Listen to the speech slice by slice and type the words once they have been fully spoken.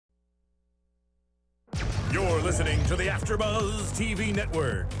You're listening to the AfterBuzz TV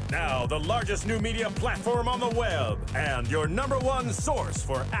Network, now the largest new media platform on the web, and your #1 source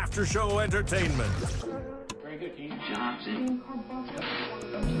for after-show entertainment. Very good, Kane. Johnson.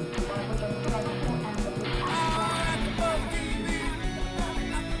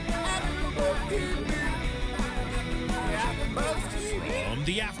 From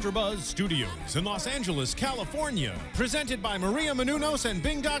the AfterBuzz Studios in Los Angeles, California, presented by Maria Menounos and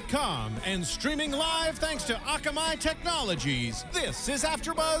Bing.com, and streaming live thanks to Akamai Technologies, this is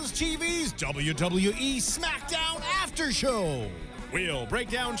AfterBuzz TV's WWE SmackDown After Show. We'll break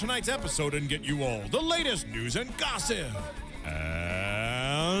down tonight's episode and get you all the latest news and gossip.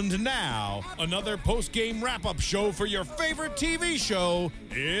 And now, another post-game wrap-up show for your favorite TV show.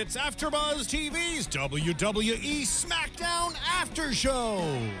 It's AfterBuzz TV's WWE SmackDown After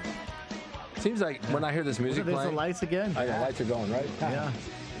Show. Seems like when I hear this music There's playing, the lights again. the lights are going, right? Yeah.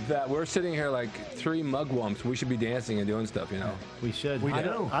 That we're sitting here like three mugwumps. We should be dancing and doing stuff, you know. We should. We I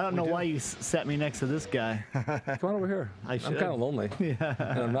do. don't know why you sat me next to this guy. Come on over here. I should. I'm kind of lonely. Yeah.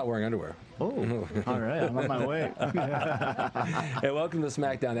 And I'm not wearing underwear. Oh, all right. I'm on my way. Hey, welcome to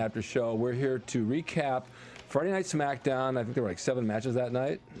SmackDown After Show. We're here to recap Friday Night SmackDown. I think there were like 7 matches that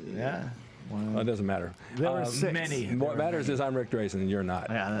night. Yeah. Well, it doesn't matter. There were 6. Many. What matters is I'm Ric Drasin and you're not.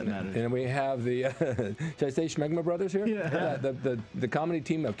 Yeah, that matters. And we have the, should I say Schmegma Brothers here? Yeah. The comedy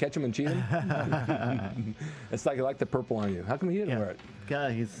team of Ketchum and Cheatham. It's like I like the purple on you. How come he didn't wear it?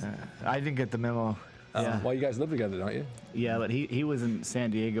 God, he's. I didn't get the memo. Yeah. Well, you guys live together, don't you? Yeah, but he was in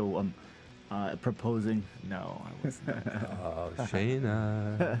San Diego proposing. No, I wasn't. Oh,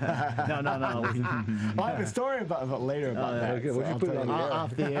 Shayna. No. I have a story about later about that. Okay, would you put it on the air?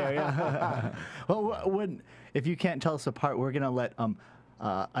 Off the air. Yeah. Well, if you can't tell us apart, we're gonna let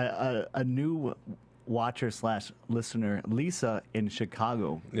a new watcher / listener, Lisa in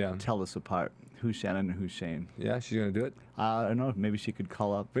Chicago, tell us apart. Who's Shannon and who's Shane? Yeah, she's going to do it? I don't know. Maybe she could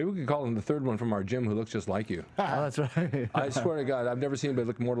call up. Maybe we could call him the third one from our gym who looks just like you. Oh, that's right. I swear to God, I've never seen anybody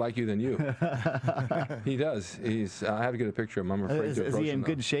look more like you than you. He does. I have to get a picture of him. I'm afraid to approach him. Is he in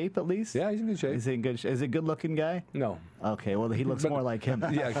good shape at least? Yeah, he's in good shape. Is he in good? Is he a good-looking guy? No. Okay. Well, he looks more like him.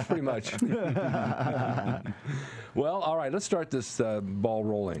 Yeah, pretty much. Well, all right. Let's start this ball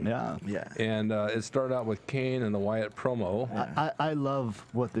rolling. Yeah. And it started out with Kane and the Wyatt promo. I love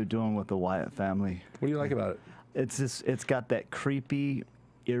what they're doing with the Wyatt family. What do you like about it? It's got that creepy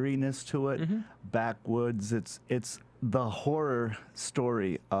eeriness to it, backwoods. It's the horror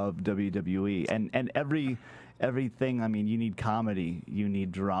story of WWE, and everything. I mean, you need comedy, you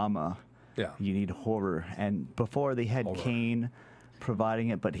need drama, you need horror. And before they had Kane providing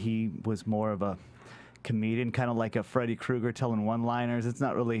it, but he was more of a comedian, kind of like a Freddy Krueger telling one-liners. It's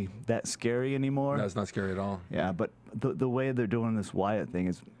not really that scary anymore. No, it's not scary at all. Yeah, but the way they're doing this Wyatt thing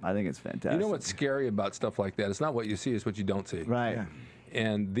is, I think it's fantastic. You know what's scary about stuff like that? It's not what you see, it's what you don't see. Right. Yeah.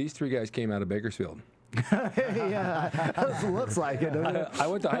 And these 3 guys came out of Bakersfield. Yeah, it looks like it. Doesn't it? I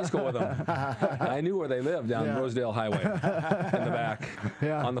went to high school with them. I knew where they lived down Rosedale Highway, in the back,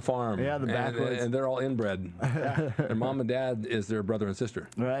 on the farm. Yeah, the backwoods. And they're all inbred. Their mom and dad is their brother and sister.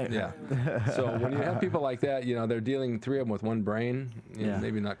 Right. Yeah. So when you have people like that, you know, they're dealing 3 of them with one brain. You know,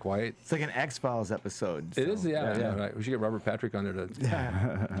 maybe not quite. It's like an X-Files episode. So. It is, yeah, right. We should get Robert Patrick on there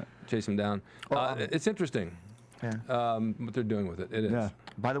to chase him down. It's interesting. Yeah. What they're doing with it. It is. Yeah.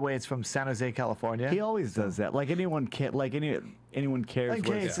 By the way, it's from San Jose, California. He always does that. Like anyone can, anyone cares Like,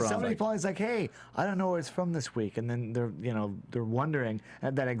 where hey, it's so from. somebody calls like, "Hey, I don't know where it's from this week," and then they're wondering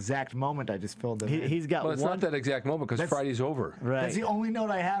at that exact moment. I just filled them in. He's got Well, it's one. not that exact moment because Friday's over. Right. That's the only note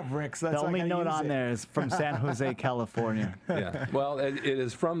I have, Rick. So that's The why I only gotta note use on it. there is from San Jose, California. Yeah. Well, it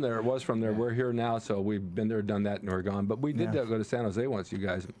is from there. It was from there. We're here now, so we've been there, done that, and we're gone. But we did go to San Jose once, you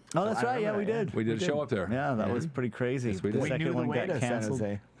guys. Oh, that's right. Yeah, remember we that, did. We did a show up there. Yeah, that was pretty crazy. Yes, we the did. We second knew the one way got to San canceled.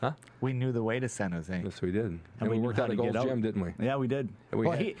 Jose. Huh? We knew the way to San Jose. Yes, we did. And we knew worked how out to at get Gold's out. Gym, didn't we? Yeah, we did. We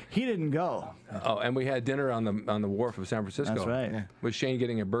Well, had- he didn't go. Oh, and we had dinner on the wharf of San Francisco. That's right. Yeah. With Shane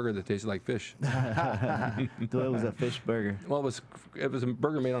getting a burger that tasted like fish. It was a fish burger. Well, it was a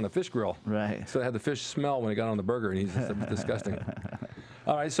burger made on a fish grill. Right. So it had the fish smell when it got on the burger, and he's just disgusting.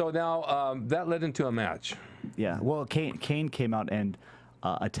 All right, so now that led into a match. Yeah. Well, Kane came out and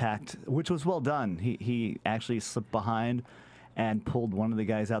attacked, which was well done. He actually slipped behind and pulled one of the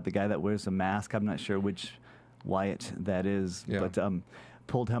guys out, the guy that wears a mask. I'm not sure which Wyatt that is, but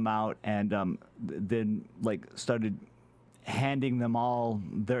pulled him out and then started handing them all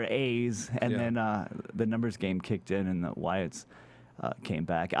their A's, and then the numbers game kicked in and the Wyatts came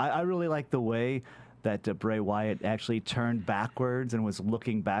back. I really like the way that Bray Wyatt actually turned backwards and was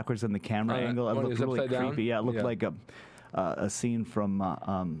looking backwards in the camera angle. It when he looked was really upside down? creepy. Yeah, it looked like a scene from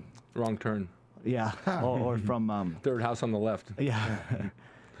Wrong turn. Yeah, or from Third house on the left. yeah.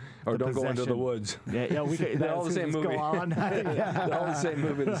 Or The don't go into the possession. woods. Yeah, we could, They're all the same just movie. Go on. Yeah. They're all the same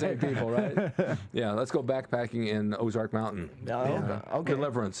movie, the same people, right? Yeah, let's go backpacking in Ozark Mountain. Okay.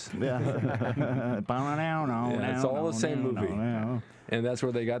 Deliverance. Yeah. Yeah, it's all the same movie. And that's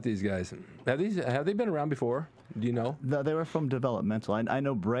where they got these guys. Have they been around before? Do you know? They were from developmental. I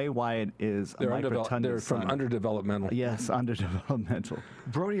know Bray Wyatt is a Mike Rotunda's They're from son. underdevelopmental. Yes, underdevelopmental.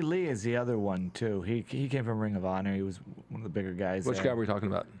 Brody Lee is the other one too. He came from Ring of Honor. He was one of the bigger guys. Which guy are we talking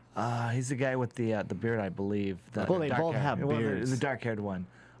about? He's the guy with the beard, I believe. Well, they both have beards. The dark-haired one.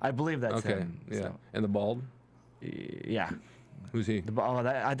 I believe that's Okay, him. yeah. So, And the bald? yeah. Who's he?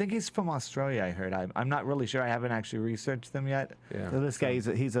 I think he's from Australia. I heard. I'm not really sure. I haven't actually researched them yet. Yeah. So this guy,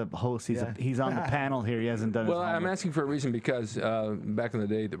 he's a host. He's on the panel here. He hasn't done. Well, his I'm homework. asking for a reason because back in the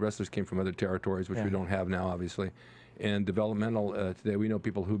day, the wrestlers came from other territories, which we don't have now, obviously. And developmental, today we know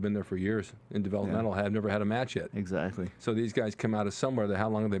people who've been there for years in developmental have never had a match yet. Exactly. So these guys come out of somewhere. How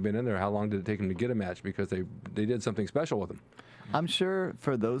long have they been in there? How long did it take them to get a match? Because they did something special with them. I'm sure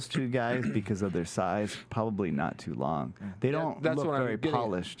for those two guys, because of their size, probably not too long. They don't that's look what I'm very getting at.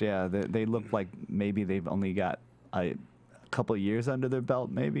 polished. Yeah, they look like maybe they've only got a couple of years under their belt,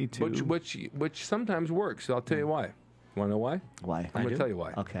 maybe two. Which sometimes works. I'll tell you why. Want to know why? Why? I'm going to tell you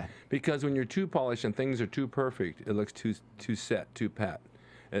why. Okay. Because when you're too polished and things are too perfect, it looks too set, too pat.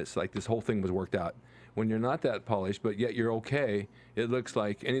 It's like this whole thing was worked out. When you're not that polished, but yet you're okay, it looks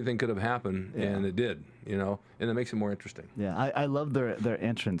like anything could have happened, and it did, and it makes it more interesting. Yeah, I love their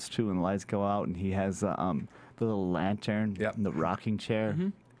entrance too. When the lights go out, and he has the little lantern, and the rocking chair. Mm-hmm.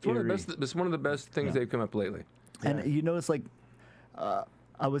 It's one of the best things they've come up lately. And you notice, like,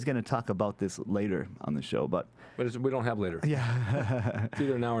 I was going to talk about this later on the show, but we don't have later. yeah, It's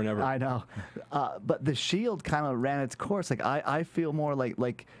either now or never. I know. But the Shield kind of ran its course. Like I feel more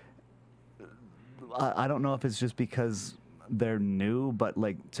like I don't know if it's just because they're new, but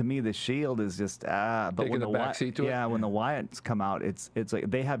like to me the Shield is just But taking when the backseat to it. Yeah, when the Wyatts come out, it's like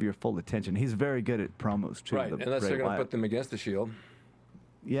they have your full attention. He's very good at promos too. Right, unless Bray they're going to Wyatt. put them against the Shield.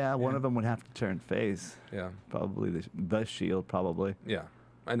 Yeah, one of them would have to turn face. Yeah. Probably the Shield, probably. Yeah,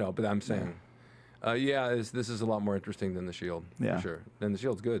 I know, but I'm saying, this is a lot more interesting than the Shield, Yeah. for sure. And the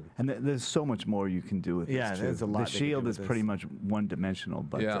Shield's good. And there's so much more you can do with Yeah, this. too. there's a lot The they can do Shield with is pretty this. much one-dimensional,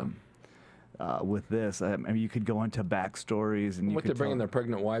 but Yeah. with this, I mean, you could go into backstories and you What could they're bringing tell, their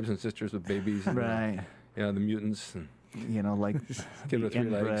pregnant wives and sisters with babies. And, right. the mutants. And, Like Give the it 3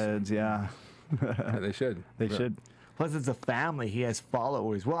 legs. inbreds, yeah. yeah, they should. They Yeah. should. Plus, it's a family. He has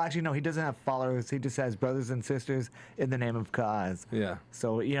followers. Well, actually, no, he doesn't have followers. He just has brothers and sisters in the name of cause. Yeah.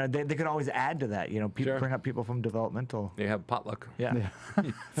 So, they could always add to that. People Sure. bring up people from developmental. They have potluck. Yeah.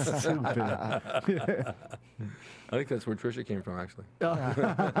 Stupid. I think that's where Tricia came from, actually.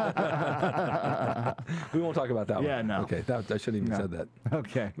 We won't talk about that one. Yeah, no. Okay, I shouldn't even said that.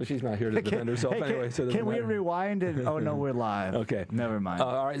 Okay. But she's not here to defend herself anyway. So it can doesn't we matter. rewind it? Oh, no, we're live. Okay. Never mind.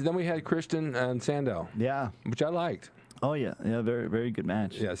 All right, then we had Christian and Sandow, yeah. which I liked. Oh, yeah. Yeah, very, very good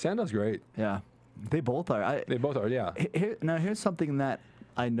match. Yeah, Sandow's great. Yeah. They both are. They both are, yeah. Here's something that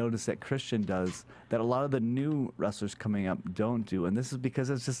I noticed that Christian does that a lot of the new wrestlers coming up don't do, and this is because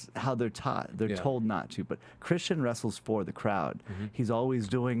it's just how they're taught. They're told not to. But Christian wrestles for the crowd. He's always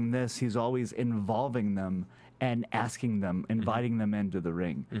doing this. He's always involving them and asking them, inviting them into the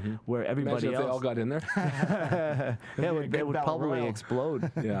ring. Where everybody Imagine if else, they all got in there. it would good battle probably royal.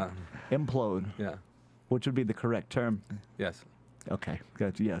 explode, Yeah, implode, yeah. which would be the correct term. Yes, Okay,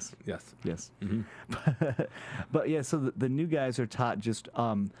 good. Yes. yes. Yes. But yeah, so the new guys are taught just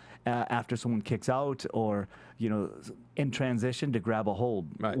after someone kicks out or, in transition to grab a hold.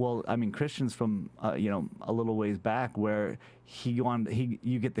 Right. Well, I mean, Christian's from, a little ways back where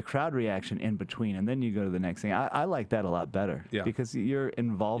you get the crowd reaction in between and then you go to the next thing. I like that a lot better. Yeah. Because you're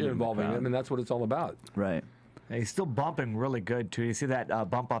involving You're involving the crowd. them, and that's what it's all about. Right. And he's still bumping really good, too. You see that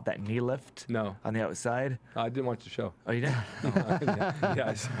bump off that knee lift? No. On the outside? I didn't watch the show. Oh, you did?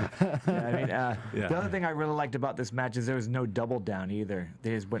 Yes. The other thing I really liked about this match is there was no double down either.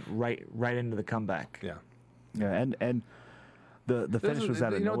 They just went right into the comeback. Yeah. Yeah, and the finish was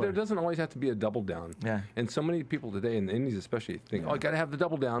out of nowhere. There doesn't always have to be a double down. Yeah. And so many people today, in the Indies especially, think, I got to have the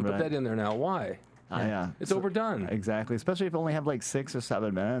double down. Put Right. that in there now. Why? Yeah. It's overdone. Exactly, especially if you only have like 6 or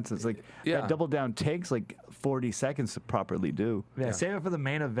 7 minutes. It's like Yeah. that double down takes like 40 seconds to properly do. Yeah, save it for the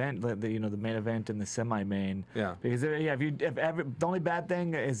main event, the main event and the semi-main. Yeah. Because the only bad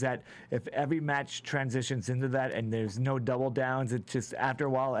thing is that if every match transitions into that and there's no double downs, it's just after a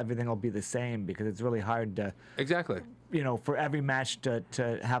while everything will be the same because it's really hard to, Exactly. for every match to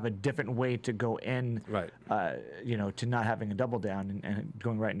have a different way to go in. Right. To not having a double down and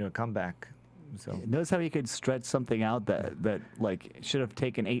going right into a comeback. So Notice how he could stretch something out that like should have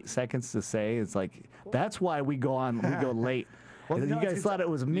taken 8 seconds to say. It's like that's why we go late. Well, you no, guys it's- thought it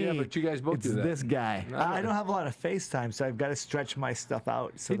was me. Yeah, but you guys both it's do that. this guy. I don't have a lot of FaceTime, so I've got to stretch my stuff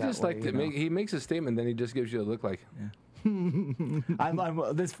out. So He that just way, like to make. He makes a statement, then he just gives you a look like.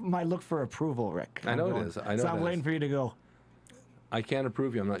 This my look for approval, Rick. I know I'm it going- is. I know So it I'm is. waiting for you to go. I can't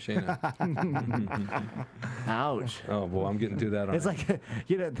approve you. I'm not Shayna. Ouch. Oh boy, I'm getting to that. It's like,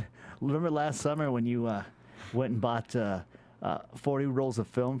 remember last summer when you went and bought 40 rolls of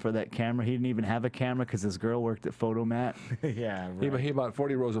film for that camera? He didn't even have a camera because his girl worked at Photomat. Yeah, right. He bought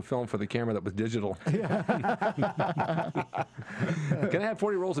 40 rolls of film for the camera that was digital. Can I have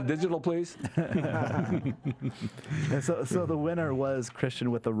 40 rolls of digital, please? And so the winner was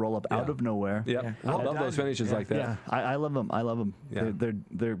Christian with a roll up out of nowhere. Yep. Yeah. I Well love those done. finishes Yeah. like that. Yeah, I love them. I love them. Yeah.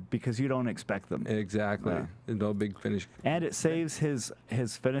 They're because you don't expect them. Exactly. Yeah. There's no big finish. And it saves his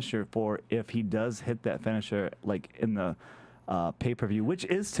finisher for if he does hit that finisher like in the pay-per-view, which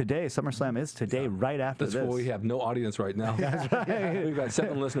is today. SummerSlam is today, right after That's this. why we have no audience right now. We've got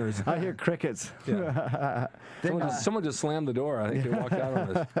 7 listeners. I hear crickets. Yeah. Someone just slammed the door. I think they walked out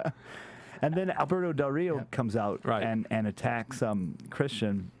on us. And then Alberto Del Rio comes out Right. and attacks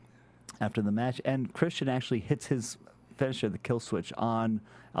Christian after the match. And Christian actually hits his finisher, the kill switch, on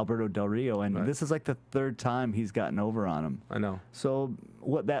Alberto Del Rio. And Right. this is like the 3rd time he's gotten over on him. I know. So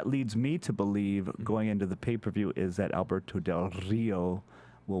what that leads me to believe going into the pay-per-view is that Alberto Del Rio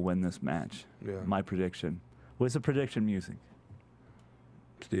will win this match. Yeah. My prediction. Where's the prediction music?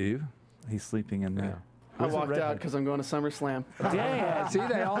 Steve? He's sleeping in there. I walked out because I'm going to SummerSlam. Dang, see,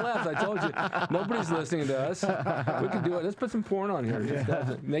 they all left. I told you. Nobody's listening to us. We can do it. Let's put some porn on here.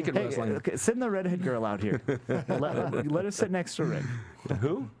 Just naked Hey, wrestling. okay, send the redhead girl out here. let her sit next to Rick.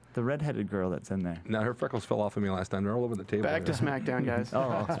 Who? The redheaded girl that's in there. Now, her freckles fell off of me last time. They're all over the table. Back to here. SmackDown, guys.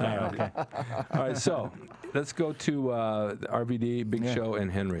 Oh, okay. All right, so let's go to RVD, Big Yeah. Show,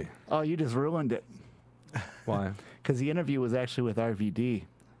 and Henry. Oh, you just ruined it. Why? Because the interview was actually with RVD.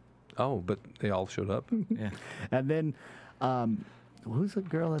 Oh, but they all showed up. Yeah. And then, who's the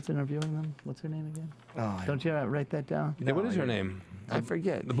girl that's interviewing them? What's her name again? Oh, Don't you write that down? Hey, what is her name? I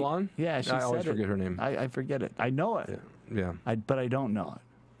forget. The blonde? Yeah, she I said always it. forget her name. I forget it. I know it, Yeah. but I don't know it.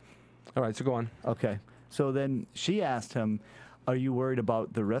 All right, so go on. Okay. So then she asked him, are you worried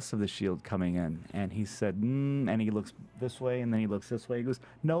about the rest of the Shield coming in? And he said, and he looks this way, and then he looks this way. He goes,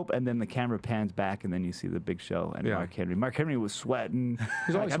 nope. And then the camera pans back, and then you see the Big Show and Yeah. Mark Henry. Mark Henry was sweating.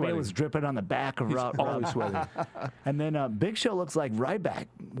 He's always I mean, it sweating. was dripping on the back of Rob. Always sweating. And then Big Show looks like Ryback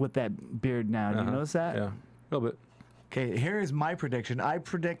with that beard now. Do you notice that? Yeah, a little bit. Okay, here is my prediction. I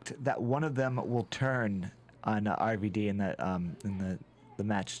predict that one of them will turn on RVD in the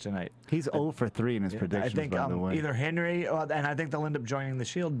match tonight. He's 0 for 3 in his I predictions, think by the way. either Henry and I think they'll end up joining the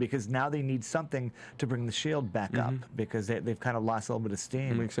Shield because now they need something to bring the Shield back up because they've kind of lost a little bit of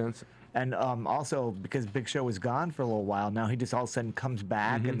steam. Makes sense. And also because Big Show was gone for a little while, now he just all of a sudden comes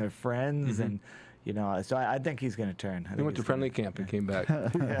back and they're friends and so I think he's going to turn. He went to friendly camp and came back.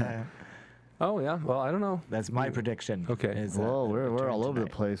 Yeah, Oh, yeah. Well, I don't know. that's my prediction. Okay. is, Whoa, we're return all over the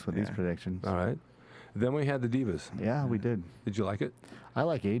tonight. place with these Yeah. predictions. All right. Then we had the Divas. Yeah, we did. Did you like it? I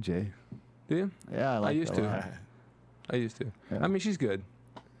like AJ. Do you? Yeah, I like used that a to. lot. I used to. Yeah. I mean, she's good.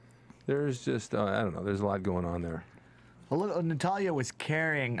 There's just, I don't know, there's a lot going on there. Well, look, Natalya was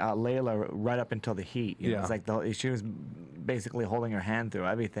carrying Layla right up until the heat. You know, Yeah. it's like she was basically holding her hand through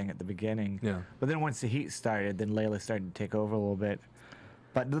everything at the beginning. Yeah. But then once the heat started, then Layla started to take over a little bit.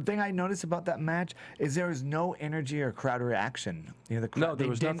 But the thing I noticed about that match is there was no energy or crowd reaction. You know, the crowd, No, there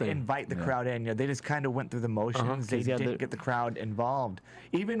was they didn't nothing. invite the crowd in. You know, they just kind of went through the motions. They 'Cause, yeah, didn't get the crowd involved,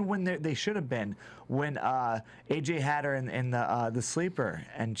 even when they should have been. When AJ had her in the sleeper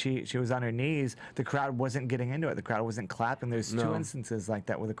and she was on her knees, the crowd wasn't getting into it. The crowd wasn't clapping. There's No. two instances like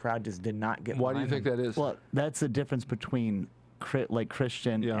that where the crowd just did not get. Why do you behind think them. that is? Well, that's the difference between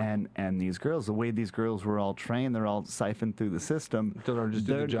Christian Yeah. and these girls. The way these girls were all trained, they're all siphoned through the system. They'll just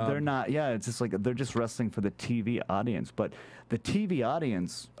do the job. They're not. Yeah, it's just like they're just wrestling for the TV audience. But the TV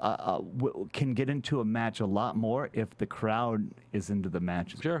audience can get into a match a lot more if the crowd is into the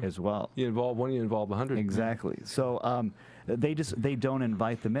match Sure. as well. You involve one, you involve 100. Exactly. So they don't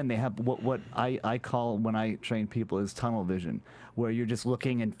invite them in. They have what I call when I train people is tunnel vision, where you're just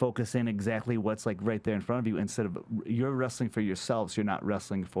looking and focusing exactly what's like right there in front of you instead of you're wrestling for yourselves. You're not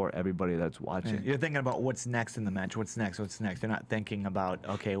wrestling for everybody that's watching. You're thinking about what's next in the match. What's next? What's next? You're not thinking about,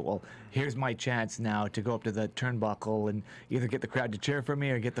 okay, well, here's my chance now to go up to the turnbuckle and either get the crowd to cheer for me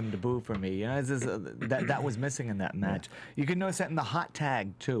or get them to boo for me. You know, that was missing in that match. You can notice that in the hot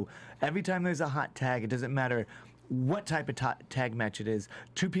tag too. Every time there's a hot tag, it doesn't matter what type of tag match it is.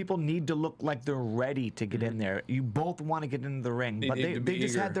 Two people need to look like they're ready to get in there. You both want to get into the ring, but they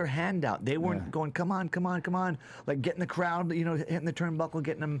just had their hand out. They weren't going, come on, come on, come on, like getting the crowd, you know, hitting the turnbuckle,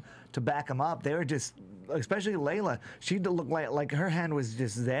 getting them to back them up. They were just, especially Layla, she looked like her hand was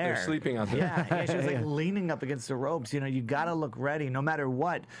just there. They're sleeping out there. Yeah, she was like leaning up against the ropes. You know, you got to look ready, no matter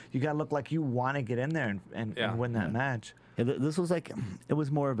what. You got to look like you want to get in there and win that match. Yeah, this was like, it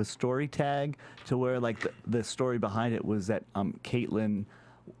was more of a story tag to where like the story behind it was that Caitlyn,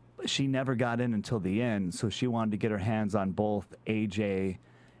 she never got in until the end, so she wanted to get her hands on both AJ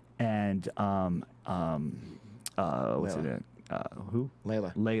and what's it? Who?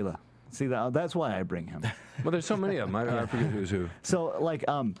 Layla. See, that's why I bring him. Well, there's so many of them. I forget who's who. So, like,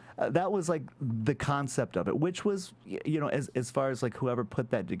 that was like the concept of it, which was, you know, as far as like whoever put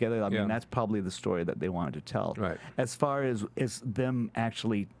that together, I mean, that's probably the story that they wanted to tell. Right. As far as them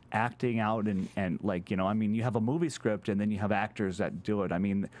actually acting out and like, you know, I mean, you have a movie script and then you have actors that do it. I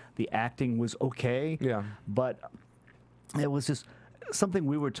mean, the acting was okay. Yeah. But it was just something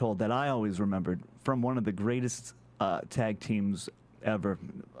we were told that I always remembered from one of the greatest tag teams ever.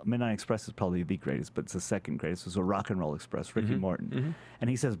 Midnight Express is probably the greatest, but it's the second greatest. It was a Rock and Roll Express, Ricky Morton, and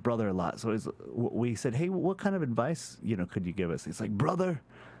he says brother a lot. So we said, hey, what kind of advice, you know, could you give us? He's like, brother,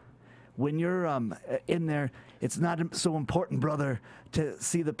 when you're in there, it's not so important, brother, to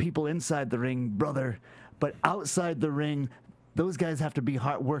see the people inside the ring, brother, but outside the ring, those guys have to be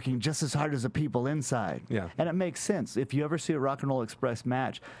working just as hard as the people inside. Yeah. And it makes sense. If you ever see a Rock and Roll Express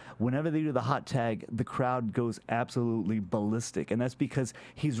match, whenever they do the hot tag, the crowd goes absolutely ballistic. And that's because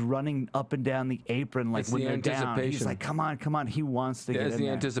he's running up and down the apron like when they're down. He's like, come on, come on. He wants to get in there. It's the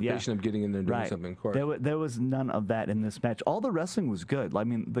anticipation of getting in there and doing something. Of course. There was none of that in this match. All the wrestling was good. I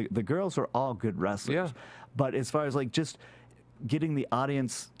mean, the girls are all good wrestlers. Yeah. But as far as like just getting the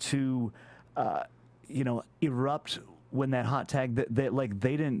audience to, you know, erupt when that hot tag, they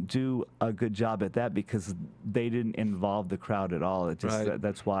didn't do a good job at that because they didn't involve the crowd at all. It just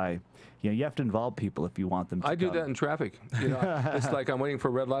that's why, you know, you have to involve people if you want them to. I do that in traffic. You know, it's like I'm waiting for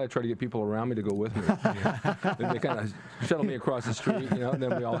a red light. I try to get people around me to go with me. They kind of shuttle me across the street, you know, and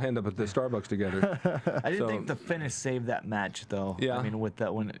then we all end up at the Starbucks together. I didn't think the finish saved that match though. Yeah. I mean, with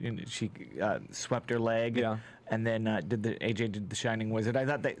that when she swept her leg. Yeah. And then AJ did the Shining Wizard. I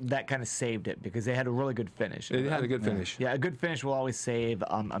thought that kind of saved it because they had a really good finish. They had a good finish. Yeah, a good finish will always save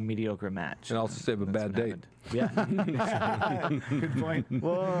a mediocre match. And also save a bad date. Yeah. Good point.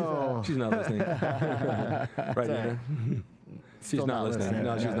 Whoa. She's not listening. Right, Nina? She's not listening.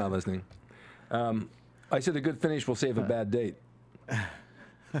 No, she's not listening. I said a good finish will save a bad date.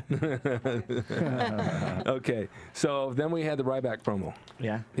 Okay, so then we had the Ryback promo.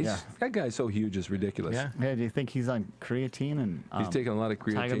 Yeah. That guy's so huge, it's ridiculous. Yeah. Do you think he's on creatine and he's taking a lot of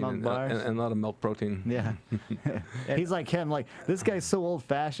creatine and a lot of milk protein? Yeah. He's like him. Like this guy's so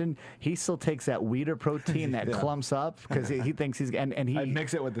old-fashioned. He still takes that Weeder protein that clumps up because he thinks he's and he I'd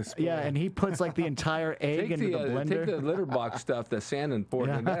mix it with the spoon. Yeah, and he puts like the entire egg into the blender. Take the litter box stuff, the sand and pour it,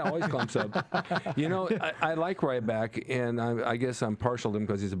 and that always clumps up. You know, I like Ryback, and I guess I'm partial to him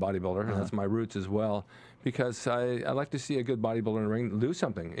because he's a bodybuilder, and that's my roots as well. Because I like to see a good bodybuilder in the ring do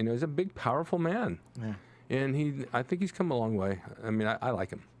something. You know, he's a big, powerful man. Yeah. And I think he's come a long way. I mean, I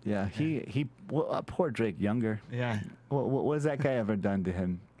like him. Yeah, poor Drake Younger. Yeah. What has that guy ever done to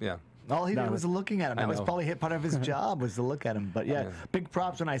him? Yeah. All he did was looking at him. That was probably part of his job was to look at him. But yeah, big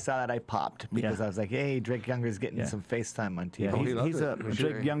props when I saw that. I popped because I was like, hey, Drake Younger is getting some FaceTime on TV. Yeah,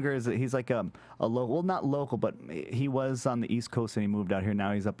 Drake Younger he's like a local, well, not local, but he was on the East Coast and he moved out here.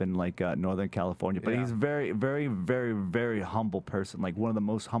 Now he's up in like Northern California. But he's a very, very, very, very humble person. Like one of the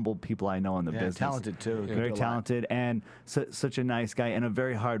most humble people I know in the business. Talented too. Very talented and such a nice guy and a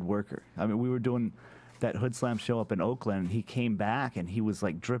very hard worker. I mean, we were doing that Hood Slam show up in Oakland. He came back and he was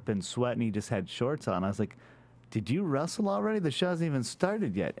like dripping sweat and he just had shorts on. I was like, did you wrestle already? The show hasn't even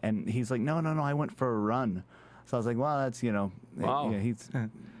started yet. And he's like, no, I went for a run. So I was like, well, that's, you know. Wow. Yeah,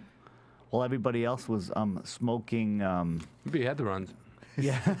 well, everybody else was smoking. Maybe he had the runs.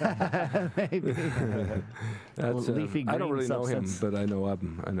 Yeah, maybe. That's, leafy green I don't really substance. know him, but I know of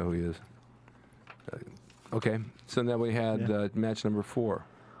him. I know who he is. Okay, so then we had match number 4.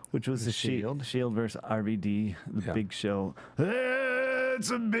 Which was the Shield versus RVD, the big show. It's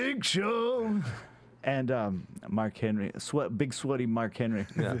a big show. And Mark Henry, big sweaty Mark Henry.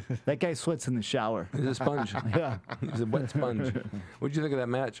 Yeah. That guy sweats in the shower. He's a sponge. Yeah. He's a wet sponge. What did you think of that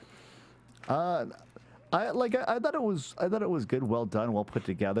match? I thought it was good, well done, well put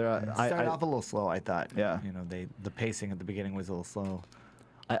together. It started off a little slow, I thought. Yeah. You know, the pacing at the beginning was a little slow.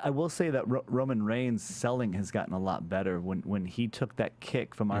 I will say that Roman Reigns' selling has gotten a lot better. When he took that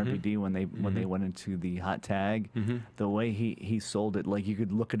kick from RVD when they went into the hot tag, the way he sold it, like you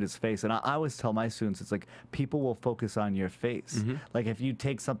could look at his face. And I always tell my students, it's like people will focus on your face. Like if you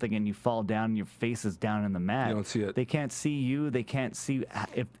take something and you fall down and your face is down in the mat, You don't see it. They can't see you. They can't see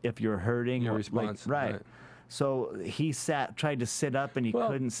if you're hurting. Your or, response, like, right. So he tried to sit up, and he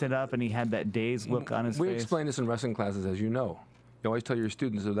couldn't sit up, and he had that dazed look on his face. We explain this in wrestling classes, as you know. You always tell your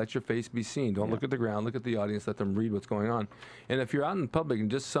students to let your face be seen. Don't look at the ground. Look at the audience. Let them read what's going on. And if you're out in public and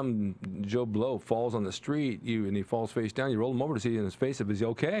just some Joe Blow falls on the street, and he falls face down, you roll him over to see in his face if he's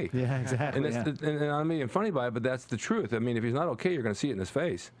okay. Yeah, exactly. And, and I'm being funny by it, but that's the truth. I mean, if he's not okay, you're going to see it in his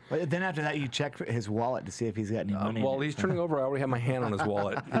face. But then after that, you check his wallet to see if he's got any money. Well, in it. he's turning over. I already have my hand on his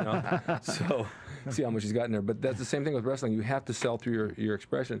wallet. You know, so see how much he's got in there. But that's the same thing with wrestling. You have to sell through your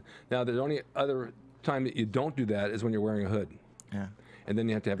expression. Now, the only other time that you don't do that is when you're wearing a hood. Yeah. And then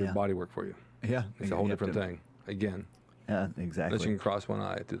you have to have your body work for you. Yeah, It's a whole different thing. Again. Yeah, exactly. Unless you can cross one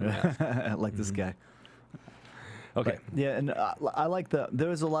eye through the mask. Like this guy. Okay. But, yeah, and I like there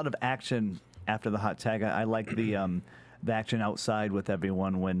was a lot of action after the hot tag. I like the action outside with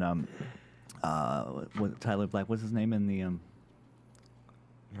everyone when Tyler Black, what's his name in the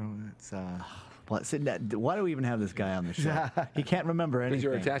It's why do we even have this guy on the show? He can't remember anything. Because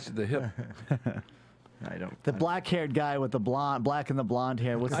you're attached to the hip. I don't. The black-haired guy with the black and the blonde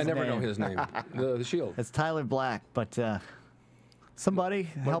hair. What's his name? I never know his name. The Shield. It's Tyler Black, but somebody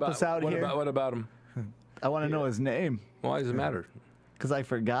help us out here. What about him? I want to know his name. Why does it matter? Because I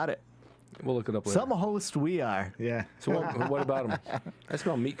forgot it. We'll look it up later. Some host we are. Yeah. So what about him? I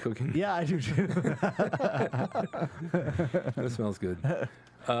smell meat cooking. Yeah, I do too. That smells good.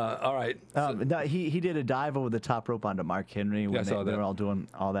 All right. No, he did a dive over the top rope onto Mark Henry when they were all doing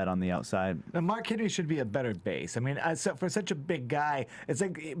all that on the outside. Now, Mark Henry should be a better base. I mean, for such a big guy, it's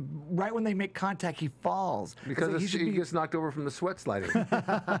like right when they make contact, he falls. Because he gets knocked over from the sweat sliding.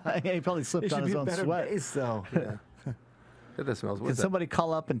 Yeah, he probably slipped on his own sweat. Base, though. Yeah. That smells. Can somebody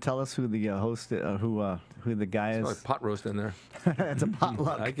call up and tell us who the host, who the guy is? Like pot roast in there. It's a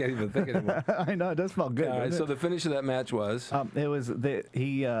potluck. I can't even think anymore. I know, it does smell good. All right, so the finish of that match was? It was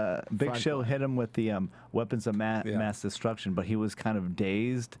Big Show hit him with the weapons of mass destruction, but he was kind of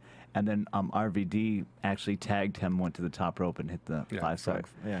dazed, and then RVD actually tagged him, went to the top rope, and hit the 5-star.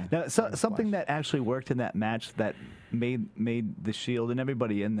 Yeah. Now, something that actually worked in that match that made the Shield and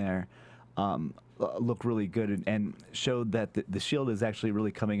everybody in there look really good and showed that the Shield is actually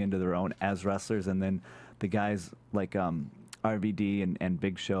really coming into their own as wrestlers, and then the guys like RVD and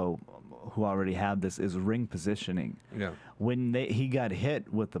Big Show who already have this is ring positioning. Yeah. When he got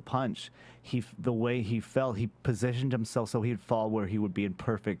hit with the punch, the way he fell, he positioned himself so he'd fall where he would be in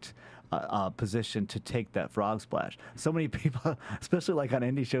perfect position to take that frog splash. So many people, especially like on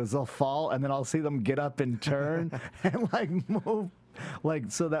indie shows, they'll fall and then I'll see them get up and turn and like move. Like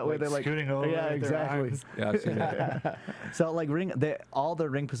so that way they're like scooting over. Yeah, exactly. Yeah, I've seen that. So like all their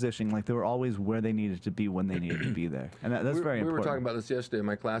ring positioning, like they were always where they needed to be when they needed to be there, and that's very important. We were talking about this yesterday in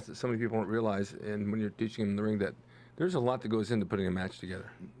my class that so many people don't realize, and when you're teaching them in the ring, that there's a lot that goes into putting a match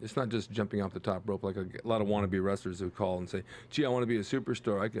together. It's not just jumping off the top rope like a lot of wannabe wrestlers who call and say, "Gee, I want to be a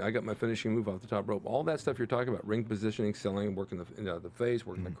superstar. I got my finishing move off the top rope." All that stuff you're talking about, ring positioning, selling, working the face,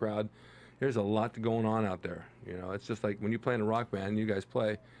 working the crowd. There's a lot going on out there. You know, it's just like when you play in a rock band, you guys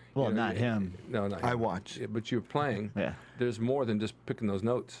play. Well, you know, not him. No, not him. I watch. Yeah, but you're playing. Yeah. There's more than just picking those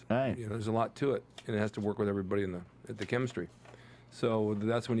notes. Right. You know, there's a lot to it, and it has to work with everybody at the chemistry. So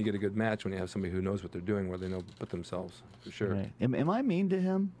that's when you get a good match, when you have somebody who knows what they're doing, where they know put themselves, for sure. Right. Am I mean to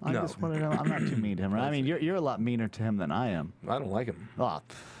him? I No. just want to know. I'm not too mean to him. Right? I mean, you're a lot meaner to him than I am. I don't like him. Oh,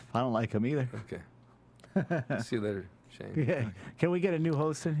 I don't like him either. Okay. See you later, Shane. Yeah. Can we get a new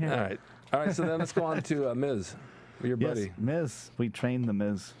host in here? All right, so then let's go on to Miz, your buddy. Yes, Miz. We trained the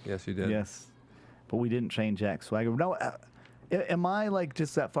Miz. Yes, you did. Yes, but we didn't train Jack Swagger. No, am I like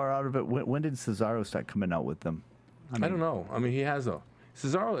just that far out of it? When did Cesaro start coming out with them? I don't know. I mean, he has though.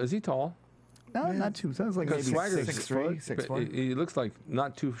 Cesaro, is he tall? No, not too. Sounds like maybe Swagger's 6'3". 6'4". He looks like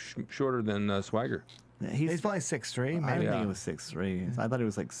not too shorter than Swagger. He's probably 6'3", I maybe. didn't Yeah. think he was 6'3". I thought he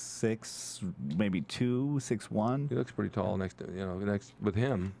was like 6, maybe 2, 6'1". He looks pretty tall next with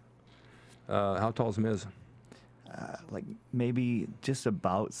him. How tall is Miz? Like maybe just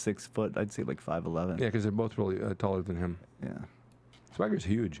about 6 foot. I'd say like 5'11". Yeah, because they're both really taller than him. Yeah. Swagger's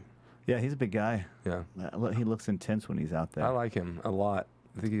huge. Yeah, he's a big guy. Yeah. He looks intense when he's out there. I like him a lot.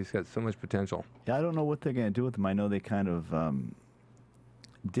 I think he's got so much potential. Yeah, I don't know what they're going to do with him. I know they kind of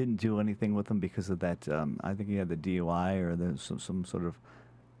didn't do anything with him because of that. I think he had the DUI or some sort of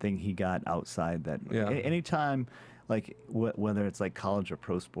thing he got outside that. Yeah. Anytime, like whether it's like college or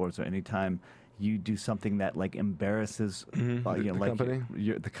pro sports, or anytime you do something that like embarrasses the like company?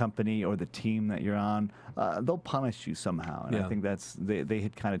 the company or the team that you're on, they'll punish you somehow. And I think that's they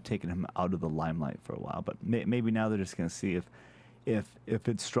had kind of taken him out of the limelight for a while, but maybe now they're just going to see if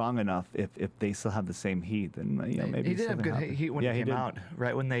it's strong enough, if they still have the same heat, then maybe he did have good heat when he came out.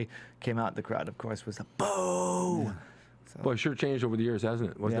 Right when they came out, the crowd, of course, was a boo. Yeah. So. Well, it sure changed over the years,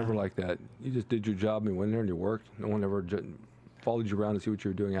 hasn't it? It was never like that. You just did your job and went there and you worked. No one ever followed you around to see what you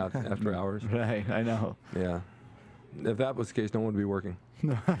were doing out after hours. Right, I know. Yeah. If that was the case, no one would be working.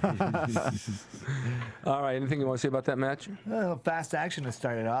 All right. Anything you want to say about that match? Well, fast action to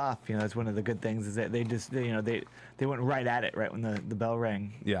start it off. That's one of the good things is that they just, they went right at it right when the bell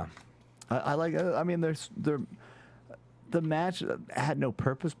rang. Yeah. I like. I mean, the match had no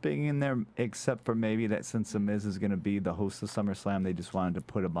purpose being in there except for maybe that since The Miz is going to be the host of SummerSlam, they just wanted to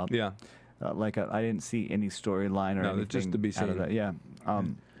put him up. Yeah. I didn't see any storyline or anything. Just to be out of seen. that. Yeah.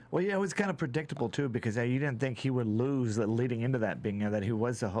 Well, yeah, it was kind of predictable too because you didn't think he would lose leading into that being that he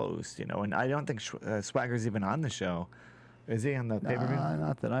was the host, and I don't think Swagger's even on the show. Is he on the pay-per-view?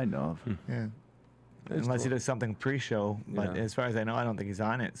 Not that I know of. Yeah. That's Unless cool. he does something pre-show, but as far as I know, I don't think he's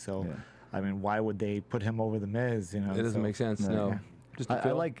on it. So, I mean, why would they put him over the Miz? It doesn't make sense. No. Yeah. Just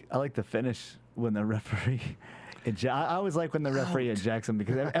I like the finish when the referee. I always like when the referee ejects him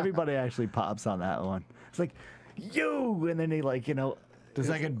because everybody actually pops on that one. It's like, you, and then he There's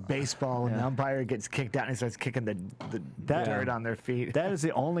like in baseball when the umpire gets kicked out and he starts kicking the dirt on their feet. That is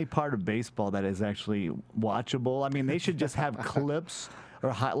the only part of baseball that is actually watchable. I mean, they should just have clips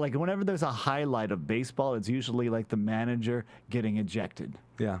or like whenever there's a highlight of baseball, it's usually like the manager getting ejected.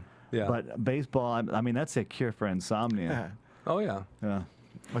 Yeah. Yeah. But baseball, I mean, that's a cure for insomnia. Oh, yeah. Yeah.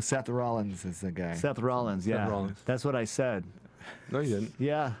 Well, Seth Rollins is the guy. Seth Rollins, yeah. Rollins. That's what I said. No, you didn't.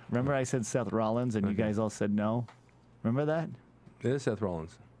 Yeah. Remember I said Seth Rollins and you guys all said no? Remember that? It is Seth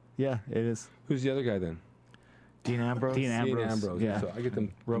Rollins. Yeah, it is. Who's the other guy then? Dean Ambrose. Dean Ambrose. Yeah. So I get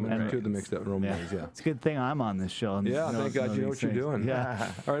them two of them mixed up. Roman Yeah. Reigns, yeah. It's a good thing I'm on this show. And Yeah, thank God you know what you're doing.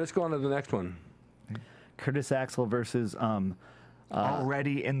 Yeah. All right, let's go on to the next one. Curtis Axel versus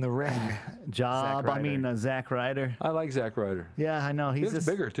Already in the ring. Job. Zack I mean, Zack Ryder. I like Zack Ryder. Yeah, I know. He's He's just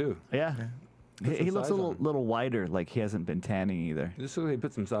bigger too. Yeah. Put some He looks a size on. little wider, like he hasn't been tanning either. Just so he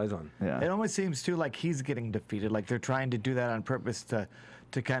put some size on. It Yeah. almost seems too like he's getting defeated. Like they're trying to do that on purpose to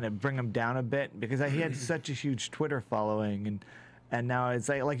kind of bring him down a bit because he had such a huge Twitter following and now it's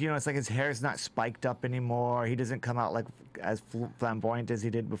like it's like his hair's not spiked up anymore. He doesn't come out like as flamboyant as he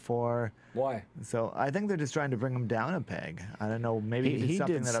did before. Why? So I think they're just trying to bring him down a peg. I don't know. Maybe He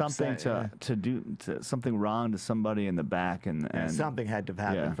did that something upset, to do something wrong to somebody in the back, and something had to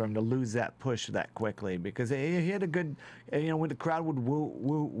happen yeah. for him to lose that push that quickly because he had a good, when the crowd would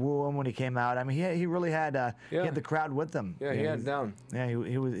woo him when he came out. I mean, he really had he had the crowd with him. Yeah, he had it down. Yeah,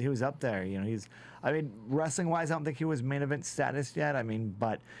 he was up there. I mean, wrestling wise, I don't think he was main event status yet. I mean,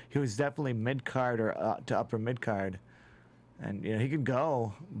 but he was definitely mid card or to upper mid card. And he could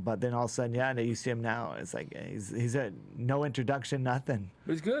go, but then all of a sudden, you see him now. It's like he's a no introduction, nothing.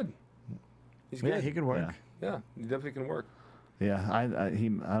 But he's good. He's good. Yeah, he can work. Yeah, he definitely can work. yeah. I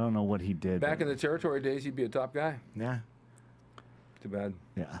don't know what he did. Back but- in the territory days, he'd be a top guy. Yeah. Too bad.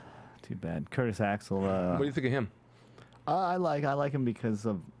 yeah, too bad. Curtis Axel. What do you think of him? I like him because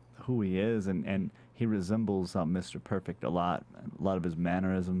of who he is, and he resembles Mr. Perfect a lot. A lot of his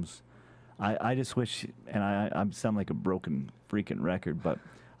mannerisms. I just wish, and I sound like a broken freaking record, but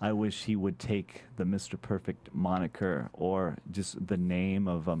I wish he would take the Mr. Perfect moniker or just the name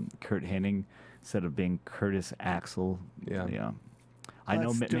of Kurt Hennig instead of being Curtis Axel. Yeah. I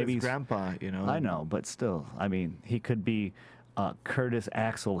know That's maybe his grandpa, I know, but still, I mean, he could be Curtis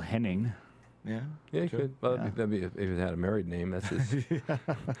Axel Hennig. Yeah. Yeah, he True. could. Well, that'd be if he had a married name. That's his.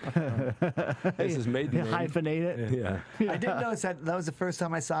 That's his maiden name. Hyphenate it. Yeah. I didn't notice that was the first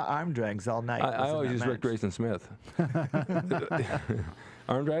time I saw arm drags all night. I was in always that use Ric match. Drasin Smith.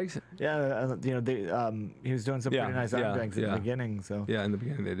 Arm drags? Yeah, he was doing some pretty nice arm drags in the yeah. beginning. So Yeah, in the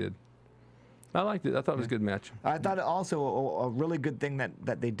beginning they did. I liked it. I thought it was a good match. I thought also a really good thing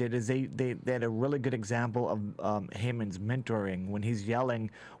that they did is they had a really good example of Heyman's mentoring when he's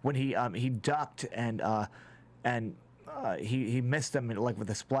yelling when he ducked and he missed him like with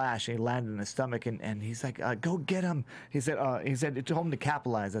a splash and he landed in his stomach and he's like go get him. He said it told him to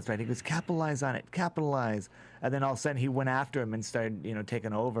capitalize. That's right. He goes capitalize on it, capitalize. And then all of a sudden he went after him and started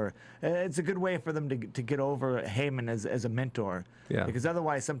taking over. It's a good way for them to get over Heyman as a mentor. Yeah. Because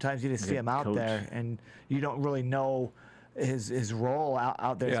otherwise sometimes you just see him out coach. there and you don't really know his role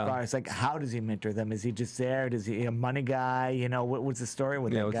out there as Yeah. far as like how does he mentor them? Is he just there? Does he a money guy? You know, what's the story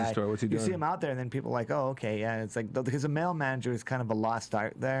with that what's guy? the story? What's he You see doing? him out there, and then people are like, oh, okay, yeah. It's like because a male manager is kind of a lost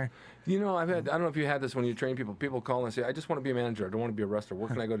art there. You know, I don't know if you had this when you train people. People call and say, I just want to be a manager. I don't want to be a wrestler. Where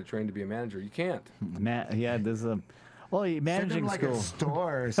can I go to train to be a manager? You can't. Yeah, there's a. Well, Send him managing like school. a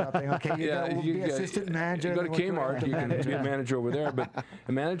store or something. Okay, you Yeah, go be assistant manager. You go to then work your way up Kmart, to you can manager. be a manager over there. But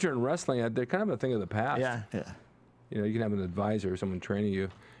a manager in wrestling, they're kind of a thing of the past. Yeah. Yeah. You know, you can have an advisor, someone training you.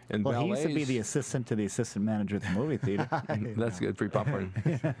 And Well, he used to be ballets- the assistant to the assistant manager at the movie theater. That's good. Free popcorn.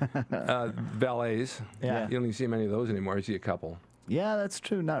 Ballets. Yeah. You don't even see many of those anymore. You see a couple. Yeah, that's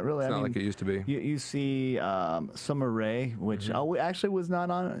true. Not really. It's not like it used to be. You see Summer Rae, which actually was not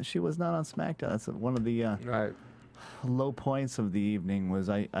on. She was not on SmackDown. That's one of the Right. low points of the evening. Was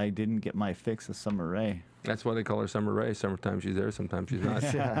I didn't get my fix of Summer Rae. That's why they call her Summer Rae. Sometimes she's there, sometimes she's not.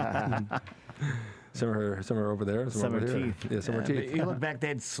 some are over there, some are over Summer here. Teeth. Yeah, Summer Teeth. You look back, they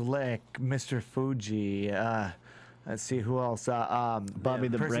had Slick, Mr. Fuji. Let's see who else. Bobby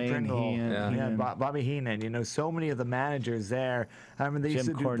the Percy Brain Pringle. Heenan. Yeah. Yeah, Bobby Heenan. You know, so many of the managers there. I remember they used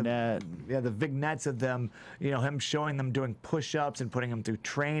Jim to do Cornette. the vignettes of them. You know, him showing them doing push-ups and putting them through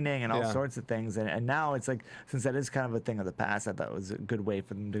training and all Yeah. sorts of things. And now it's like, since that is kind of a thing of the past, I thought it was a good way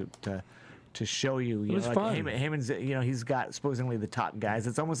for them to show you. You was know, fun. like Heyman's, you know, he's got supposedly the top guys.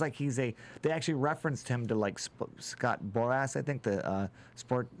 It's almost like they actually referenced him to like Scott Boras, I think, the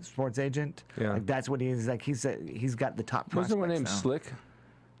sports agent. Yeah. Like that's what he is. Like he's got the top. Wasn't there one prospects named now. Slick?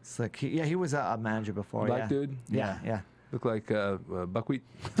 Slick. He was a manager before. Black yeah. dude? Yeah. Looked like buckwheat.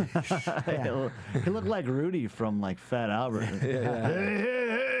 He looked like Rudy from like Fat Albert.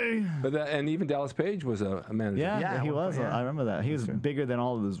 But and even Dallas Page was a manager. Yeah, he well, was. yeah. I remember that. He was bigger than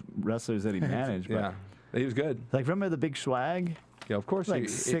all of those wrestlers that he managed. But Yeah. He was good. like, remember the Big Swag? Yeah, of course. Like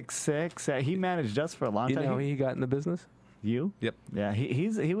 6'6". He managed us for a long You time. know how he got in the business? You? Yep. Yeah,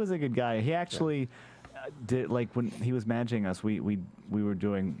 he was a good guy. He actually did, like, when he was managing us, we were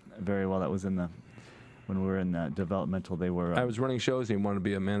doing very well. That was when we were in developmental. They were. I was running shows and he wanted to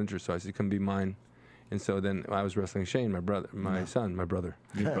be a manager, so I said, come be mine. And so then I was wrestling Shane, my brother.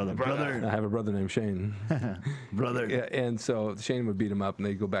 Your brother. I have a brother named Shane. Brother. Yeah, and so Shane would beat him up, and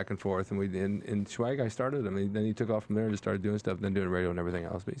they'd go back and forth. And Swag, I started him. Then he took off from there and just started doing stuff, and then doing radio and everything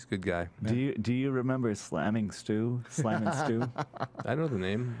else. But he's a good guy. Do you remember Slamming Stu? Slamming Stu? I know the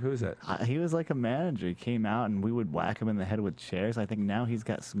name. Who is that? He was like a manager. He came out, and we would whack him in the head with chairs. I think now he's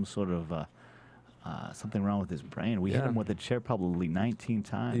got some sort of something wrong with his brain. We hit Yeah. him with a chair probably 19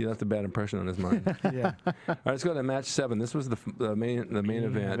 times. He left a bad impression on his mind. Yeah. All right, let's go to match 7. This was the main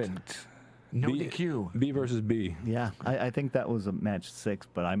event. No B, DQ. B versus B. Yeah, I think that was a match 6,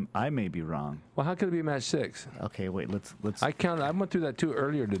 but I may be wrong. Well, how could it be match 6? Okay, wait. Let's. I counted. I went through that too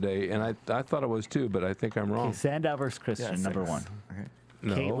earlier today, and I thought it was 2, but I think I'm wrong. Okay, Sandow versus Christian, Yeah, number 6. 1. Okay.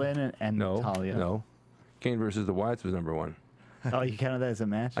 No. Caitlyn and No. Natalia. No. Kane versus the Wyatts was number 1. Oh, you counted that as a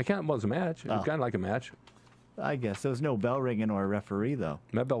match? I counted. Well, it was a match. It was Oh. kind of like a match. I guess there was no bell ringing or a referee though.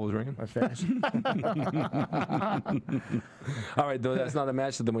 My bell was ringing. Or finish. All right, though that's not a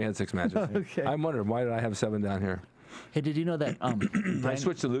match. So then we had 6 matches. Okay. I'm wondering why did I have 7 down here? Hey, did you know that? I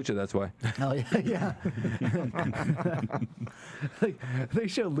switched to Lucha. That's why. Oh yeah. They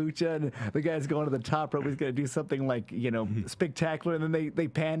show Lucha and the guy's going to the top rope. He's going to do something like spectacular, and then they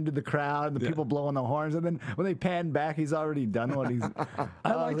pan to the crowd and the people blowing the horns, and then when they pan back, he's already done what he's.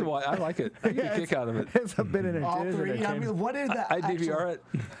 I like the I like it. I get a kick out of it. It's a bit All entertaining. three. I mean, what are the? I DVR it.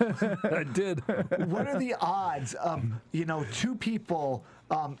 I did. What are the odds of 2 people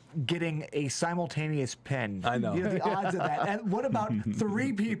getting a simultaneous pin? I know. The odds of that. And what about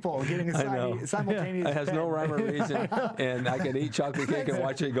 3 people getting a I know. simultaneous It has pin? no rhyme or reason, and I can eat chocolate cake and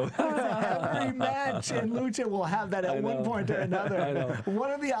watch it go. Every match in Lucha will have that at I one know. point or another. I know.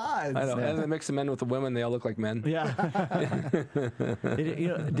 What are the odds? I know. And then they mix the men with the women. They all look like men. Yeah.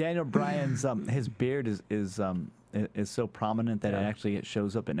 Daniel Bryan's his beard is so prominent that it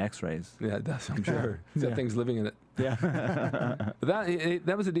shows up in X-rays. Yeah, it does. I'm sure. He's got things living in it. Yeah. But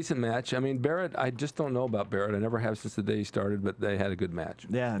that was a decent match. I mean, Barrett. I just don't know about Barrett. I never have since the day he started. But they had a good match.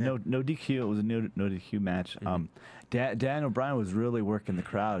 Yeah, no DQ. It was a no DQ match. Daniel Bryan was really working the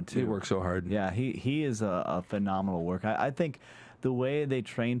crowd too. He worked so hard. Yeah, he is a phenomenal worker. I think the way they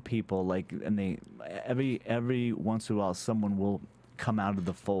train people, like, and they every once in a while someone will come out of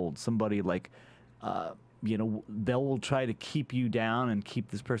the fold. Somebody like, they will try to keep you down and keep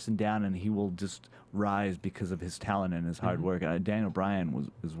this person down, and he will just rise because of his talent and his hard work. Daniel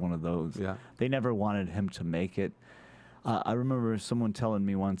Bryan is one of those. Yeah. They never wanted him to make it. I remember someone telling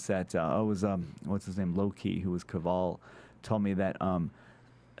me once that it was what's his name, Low-Key, who was Caval, told me that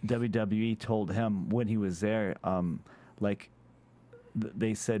WWE told him when he was there, like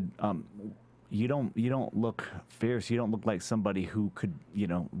they said, you don't look fierce. You don't look like somebody who could,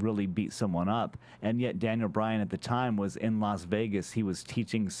 really beat someone up. And yet Daniel Bryan at the time was in Las Vegas. He was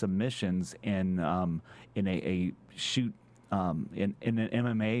teaching submissions in a shoot in an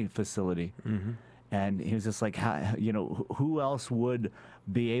MMA facility. Mm-hmm. And he was just like, who else would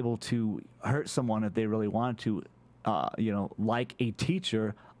be able to hurt someone if they really wanted to, like a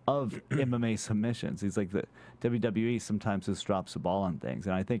teacher of MMA submissions. He's like, the WWE sometimes just drops the ball on things.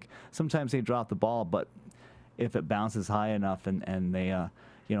 And I think sometimes they drop the ball, but if it bounces high enough and they,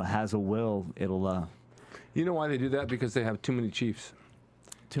 has a will, it'll... You know why they do that? Because they have too many chiefs.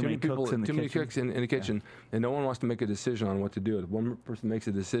 Too many cooks in the kitchen. Cooks in the kitchen, and no one wants to make a decision on what to do. If one person makes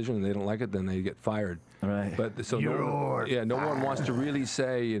a decision and they don't like it, then they get fired. Right. But so no one wants to really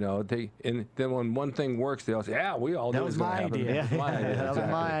say, and then when one thing works, they all say, "Yeah, we all know it's going to happen." Yeah, that was my idea. That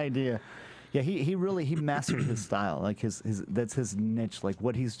was my idea. Yeah, he really mastered his style. Like that's his niche. Like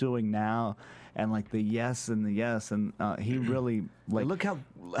what he's doing now, and like the yes, and he really like. Look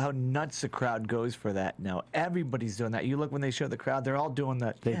how nuts the crowd goes for that now. Everybody's doing that. You look when they show the crowd; they're all doing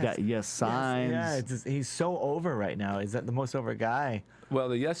that. They've got yes signs. Yeah, he's so over right now. Is that the most over guy? Well,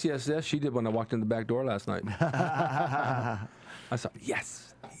 the yes she did when I walked in the back door last night. I saw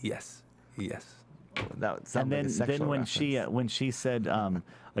yes. And then when she said, "Are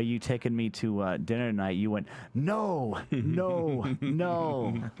you taking me to dinner tonight?" You went, "No, no,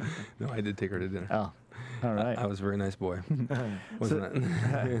 no." No, I did take her to dinner. Oh, all right. I was a very nice boy, wasn't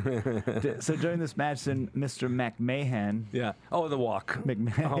it? So during this match, then Mr. McMahon. Yeah. Oh, the walk.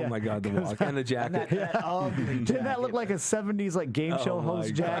 McMahon. Oh my God, the walk and the jacket. Didn't that look like a '70s like game show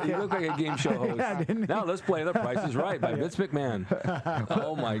host jacket? You look like a game show host. Yeah, didn't he? Now let's play The Price is Right by Vince McMahon.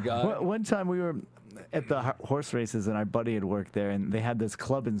 Oh my God. One time we were at the horse races, and our buddy had worked there, and they had this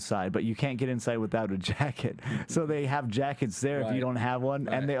club inside, but you can't get inside without a jacket. So they have jackets there if you don't have one,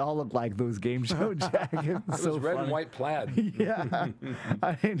 and they all look like those game show jackets. It was so red funny. and white plaid. Yeah,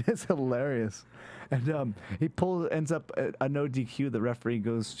 I mean it's hilarious. And he ends up a no DQ. The referee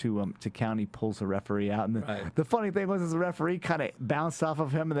goes to count. He pulls the referee out, and the funny thing was, the referee kind of bounced off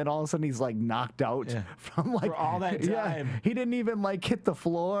of him, and then all of a sudden he's like knocked out from like for all that time. Yeah, he didn't even like hit the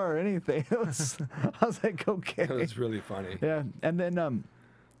floor or anything. It was, I was like, okay. That was really funny. Yeah, and then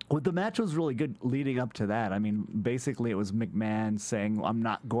the match was really good leading up to that. I mean, basically it was McMahon saying, "I'm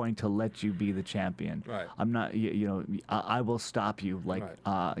not going to let you be the champion. Right. I'm not. I will stop you. Like,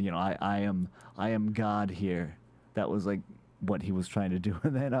 I am God here." That was like what he was trying to do.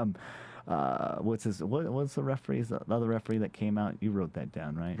 And then what's the referee? The other referee that came out? You wrote that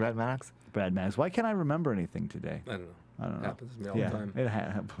down, right? Brad Maddox. Brad Maddox. Why can't I remember anything today? I don't know. It happens to me all the time. It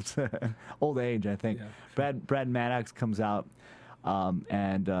happens. Old age, I think. Yeah. Brad Maddox comes out,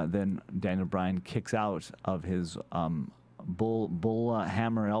 and then Daniel Bryan kicks out of his bull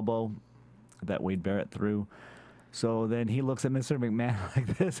hammer elbow that Wade Barrett threw. So then he looks at Mr. McMahon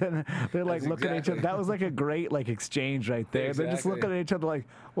like this, and they're like looking at each other. That was like a great like exchange right there. Exactly. They're just looking at each other like,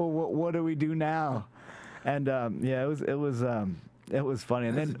 well, what do we do now? And it was funny.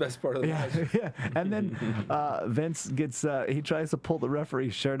 And That's then the best part of the match. Yeah. And then Vince gets he tries to pull the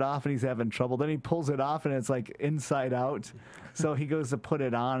referee's shirt off, and he's having trouble. Then he pulls it off, and it's like inside out. So he goes to put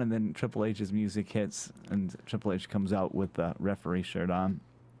it on, and then Triple H's music hits, and Triple H comes out with the referee shirt on.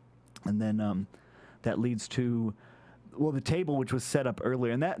 And then that leads to, the table, which was set up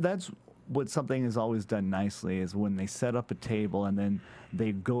earlier. And that's what something is always done nicely, is when they set up a table and then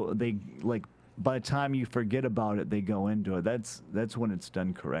they like, by the time you forget about it, they go into it. That's when it's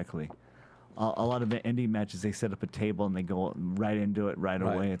done correctly. A lot of the indie matches, they set up a table and they go right into it right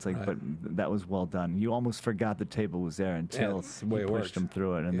away. It's like, but that was well done. You almost forgot the table was there until you pushed them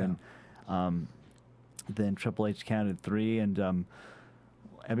through it. And then Triple H counted 3, and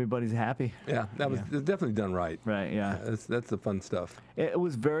everybody's happy. Yeah, that was definitely done right. Right, yeah. That's the fun stuff. It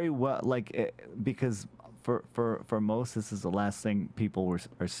was very well, because for most, this is the last thing people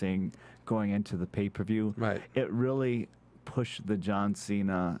are seeing going into the pay-per-view. Right. It really pushed the John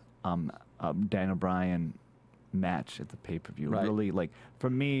Cena, Daniel Bryan match at the pay-per-view. Right. Really, for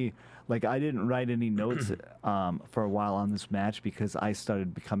me, I didn't write any notes for a while on this match because I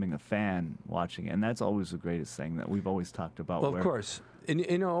started becoming a fan watching it, and that's always the greatest thing that we've always talked about. Well, of course.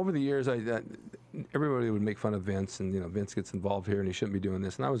 And, over the years, everybody would make fun of Vince, and, Vince gets involved here, and he shouldn't be doing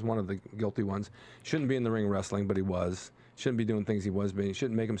this. And I was one of the guilty ones. Shouldn't be in the ring wrestling, but he was. Shouldn't be doing things he was being. He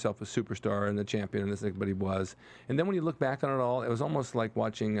shouldn't make himself a superstar and a champion and this thing, but he was. And then when you look back on it all, it was almost like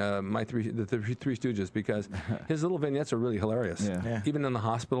watching the Three Stooges, because his little vignettes are really hilarious. Yeah. Even in the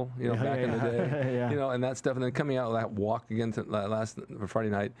hospital, back in the day, and that stuff. And then coming out with that walk again for Friday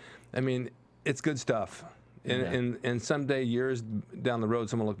night. I mean, it's good stuff. And someday, years down the road,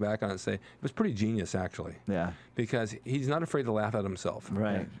 someone will look back on it and say, it was pretty genius, actually. Yeah. Because he's not afraid to laugh at himself.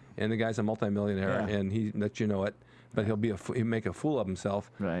 Right. And the guy's a multimillionaire, and he lets you know it. But he'll make a fool of himself.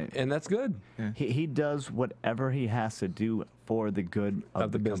 Right. And that's good. Yeah. He does whatever he has to do for the good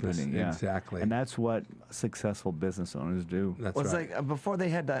of the business. company. Yeah. Exactly. And that's what successful business owners do. That's Well, it's right. like before they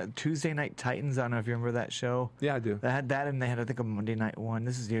had Tuesday Night Titans. I don't know if you remember that show. Yeah, I do. They had that, and they had, I think, a Monday night one.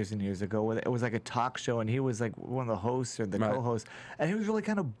 This is years and years ago. Where it was like a talk show, and he was like one of the hosts or the co-hosts, and he was really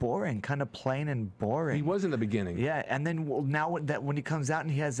kind of boring, kind of plain and boring. He was in the beginning. Yeah, and then now when he comes out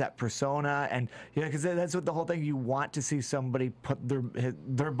and he has that persona, and because that's what the whole thing. You want to see somebody put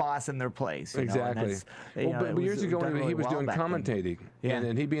their boss in their place. You know, and Exactly. that's, you know, But it was years ago, done he really was well doing back then. commentating. Yeah.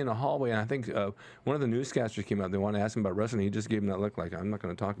 And he'd be in the hallway, and I think one of the newscasters came out. They wanted to ask him about wrestling. He just gave him that look like, I'm not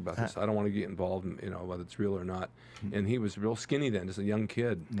going to talk about this. I don't want to get involved in, whether it's real or not. And he was real skinny then, just a young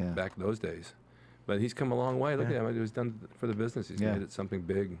kid back those days. But he's come a long way. Look at him. He was done for the business. He's made it something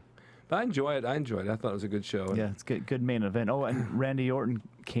big. But I enjoy it. I thought it was a good show. Yeah, it's good main event. Oh, and Randy Orton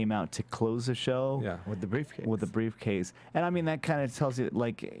came out to close the show. Yeah. With the briefcase. With the briefcase. And I mean, that kind of tells you,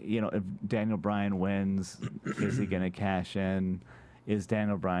 like, if Daniel Bryan wins, is he going to cash in? Is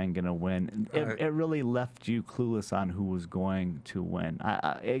Daniel Bryan going to win? It really left you clueless on who was going to win.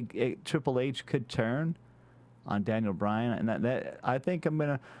 Triple H could turn on Daniel Bryan, and that I think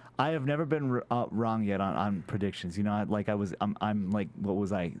I have never been wrong yet on predictions. I'm like, what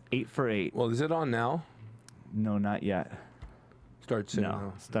was I? 8 for 8. Well, is it on now? No, not yet. Starts soon.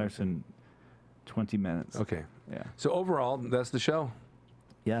 No, starts in 20 minutes. Okay. Yeah. So overall, that's the show.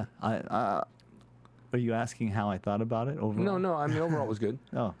 Yeah. Are you asking how I thought about it overall? No. I mean, overall it was good.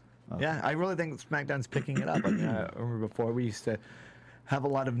 Oh. Yeah, I really think SmackDown's picking it up. I mean, I remember before we used to have a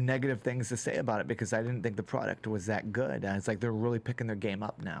lot of negative things to say about it because I didn't think the product was that good. And it's like they're really picking their game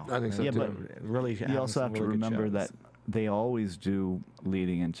up now. I think so, Yeah, too. but really, you also have to remember that they always do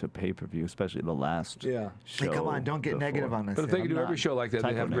leading into pay-per-view, especially the last Hey, show. come on, don't get negative on this. But if they here. could do not every show like that,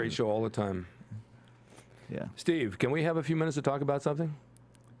 they'd have a great negative. show all the time. Yeah. Steve, can we have a few minutes to talk about something?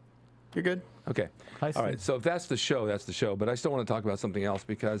 You're good. Okay. Hi, All Steve. right. So if that's the show, that's the show. But I still want to talk about something else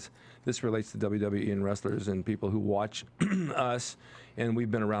because this relates to WWE and wrestlers and people who watch us. And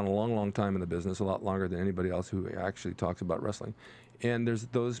we've been around a long, long time in the business, a lot longer than anybody else who actually talks about wrestling. And there's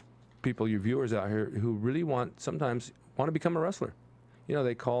those people, your viewers out here, who really sometimes want to become a wrestler.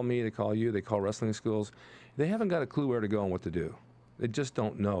 They call me, they call you, they call wrestling schools. They haven't got a clue where to go and what to do. They just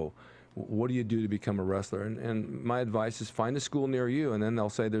don't know. What do you do to become a wrestler? And my advice is find a school near you, and then they'll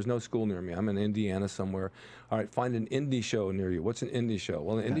say, there's no school near me. I'm in Indiana somewhere. All right, find an indie show near you. What's an indie show?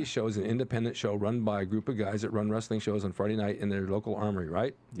 Well, an indie show is an independent show run by a group of guys that run wrestling shows on Friday night in their local armory,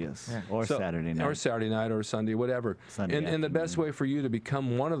 right? Yes. Yeah. Or Saturday night. Or Saturday night or Sunday, whatever. Sunday And the best way for you to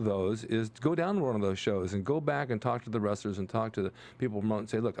become one of those is to go down to one of those shows and go back and talk to the wrestlers and talk to the people promoting and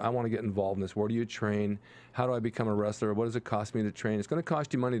say, look, I want to get involved in this. Where do you train? How do I become a wrestler? What does it cost me to train? It's going to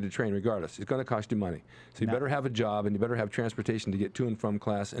cost you money to train regardless. It's going to cost you money. So you better have a job and you better have transportation to get to and from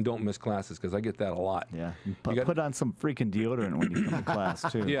class, and don't miss classes because I get that a lot. Yeah. You Put on some freaking deodorant when you come to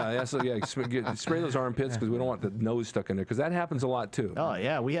class, too. Yeah, spray those armpits because we don't want the nose stuck in there because that happens a lot too. Oh,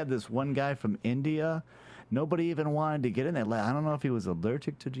 yeah. We had this one guy from India. Nobody even wanted to get in there. I don't know if he was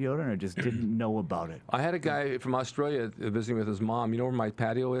allergic to deodorant or just didn't know about it. I had a guy from Australia visiting with his mom. You know where my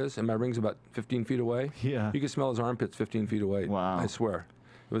patio is? And my ring's about 15 feet away? Yeah. You can smell his armpits 15 feet away. Wow. I swear.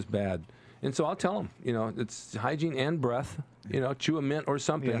 It was bad. And so I'll tell him, it's hygiene and breath. Chew a mint or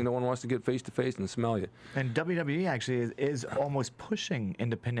something. Yeah. No one wants to get face to face and smell you. And WWE actually is almost pushing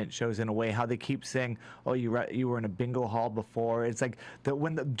independent shows in a way. How they keep saying, "Oh, you were in a bingo hall before." It's like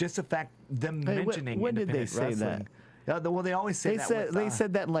just the fact them Hey, mentioning. when did they independent say that? wrestling. Well, they always say that. They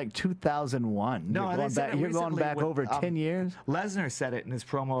said that in like 2001. No, you're going back over 10 years. Lesnar said it in his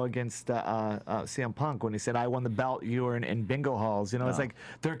promo against CM Punk when he said, "I won the belt. You were in bingo halls." It's like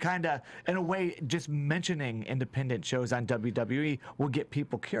they're kind of, in a way, just mentioning independent shows on WWE will get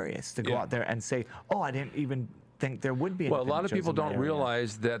people curious to go out there and say, "Oh, I didn't even think there would be." Well, a lot of independent shows people in my don't area."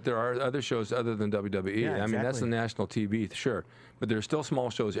 realize that there are other shows other than WWE. Yeah, I mean, that's exactly. the national TV, sure. But there's still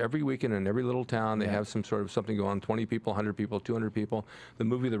small shows every weekend in every little town. They have some sort of something going on, 20 people, 100 people, 200 people. The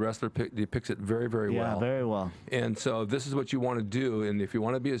movie The Wrestler depicts it very, very well. Yeah, very well. And so this is what you want to do. And if you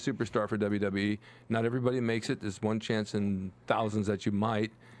want to be a superstar for WWE, not everybody makes it. There's one chance in thousands that you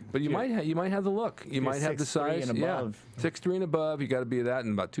might. But you might have the look. You might have the 6'3" size. and above. 6'3" and above. You got to be that,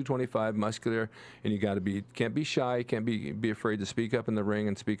 and about 225, muscular, and you got to be can't be shy. Can't be afraid to speak up in the ring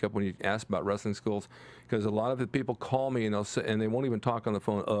and speak up when you ask about wrestling schools. Because a lot of the people call me and they won't even talk on the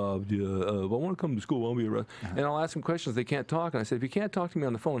phone. I want to come to school. I want to be a wrestler. And I'll ask them questions. They can't talk, and I said, if you can't talk to me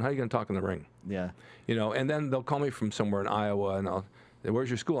on the phone, how are you going to talk in the ring? Yeah. You know, and then they'll call me from somewhere in Iowa, and I'll.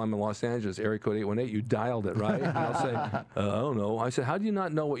 Where's your school? I'm in Los Angeles, area code 818. You dialed it, right? And I'll say, I don't know. I said, how do you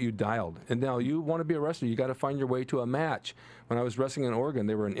not know what you dialed? And now you want to be a wrestler, you got to find your way to a match. When I was wrestling in Oregon,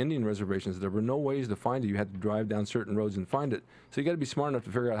 they were in Indian reservations. There were no ways to find it. You had to drive down certain roads and find it. So you got to be smart enough to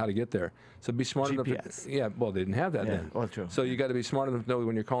figure out how to get there. So be smart enough. Yeah, well, they didn't have that then. Well, true. So you got to be smart enough to know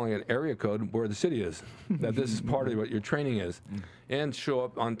when you're calling an area code where the city is, that this is part of what your training is. And show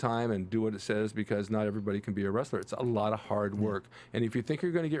up on time and do what it says, because not everybody can be a wrestler. It's a lot of hard work. And if you think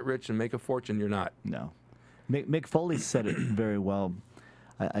you're going to get rich and make a fortune, you're not. No. Mick Foley said it very well.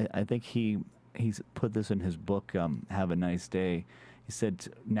 I think he's put this in his book, Have a Nice Day. He said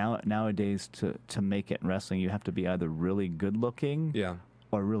nowadays to make it in wrestling, you have to be either really good looking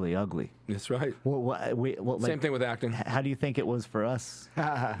or really ugly. That's right. Well, Same thing with acting. How do you think it was for us?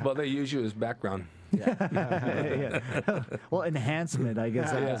 Well, they use you as background. Yeah. Well, enhancement, I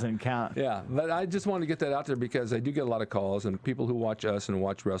guess that doesn't count. Yeah, but I just wanted to get that out there because I do get a lot of calls, and people who watch us and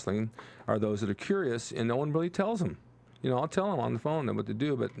watch wrestling are those that are curious, and no one really tells them. You know, I'll tell them on the phone what to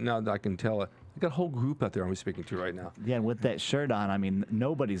do, but now that I can tell, I got a whole group out there I'm speaking to right now. Yeah, and with that shirt on, I mean,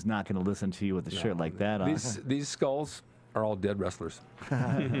 nobody's not going to listen to you with a shirt like that on. These skulls are all dead wrestlers.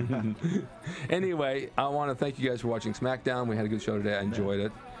 Anyway, I want to thank you guys for watching SmackDown. We had a good show today. I enjoyed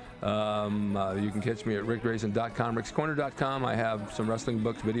it. You can catch me at RicDrasin.com, RicksCorner.com. I have some wrestling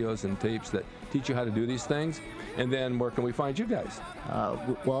books, videos, and tapes that teach you how to do these things. And then where can we find you guys?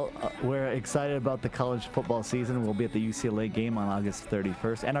 We're excited about the college football season. We'll be at the UCLA game on August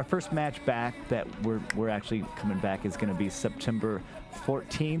 31st. And our first match back that we're actually coming back is going to be September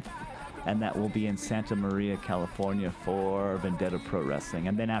 14th. And that will be in Santa Maria, California for Vendetta Pro Wrestling.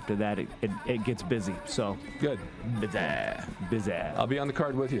 And then after that, it gets busy. So good. Busy. I'll be on the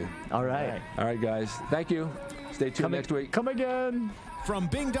card with you. All right. All right, guys. Thank you. Stay tuned next week. Come again. From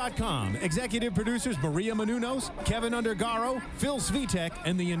Bing.com, executive producers Maria Menounos, Kevin Undergaro, Phil Svitek,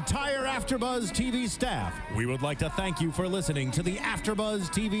 and the entire AfterBuzz TV staff, we would like to thank you for listening to the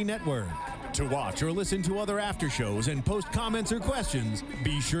AfterBuzz TV network. To watch or listen to other after shows and post comments or questions,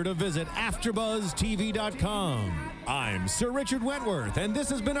 be sure to visit AfterBuzzTV.com. I'm Sir Richard Wentworth, and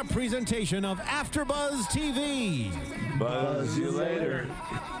this has been a presentation of AfterBuzz TV. Buzz you later.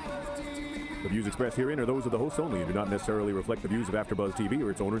 The views expressed herein are those of the hosts only and do not necessarily reflect the views of AfterBuzz TV or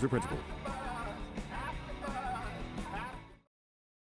its owners or principals.